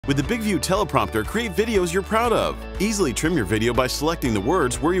With the BIGVU Teleprompter, create videos you're proud of. Easily trim your video by selecting the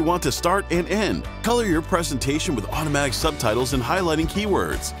words where you want to start and end. Color your presentation with automatic subtitles and highlighting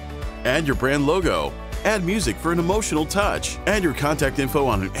keywords. Add your brand logo. Add music for an emotional touch. Add your contact info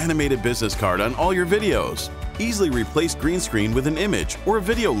on an animated business card on all your videos. Easily replace green screen with an image or a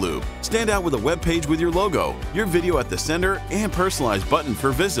video loop. Stand out with a web page with your logo, your video at the center, and personalized button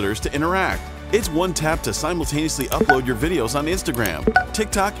for visitors to interact. It's one tap to simultaneously upload your videos on Instagram,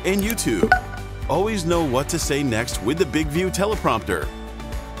 TikTok, and YouTube. Always know what to say next with the BIGVU Teleprompter.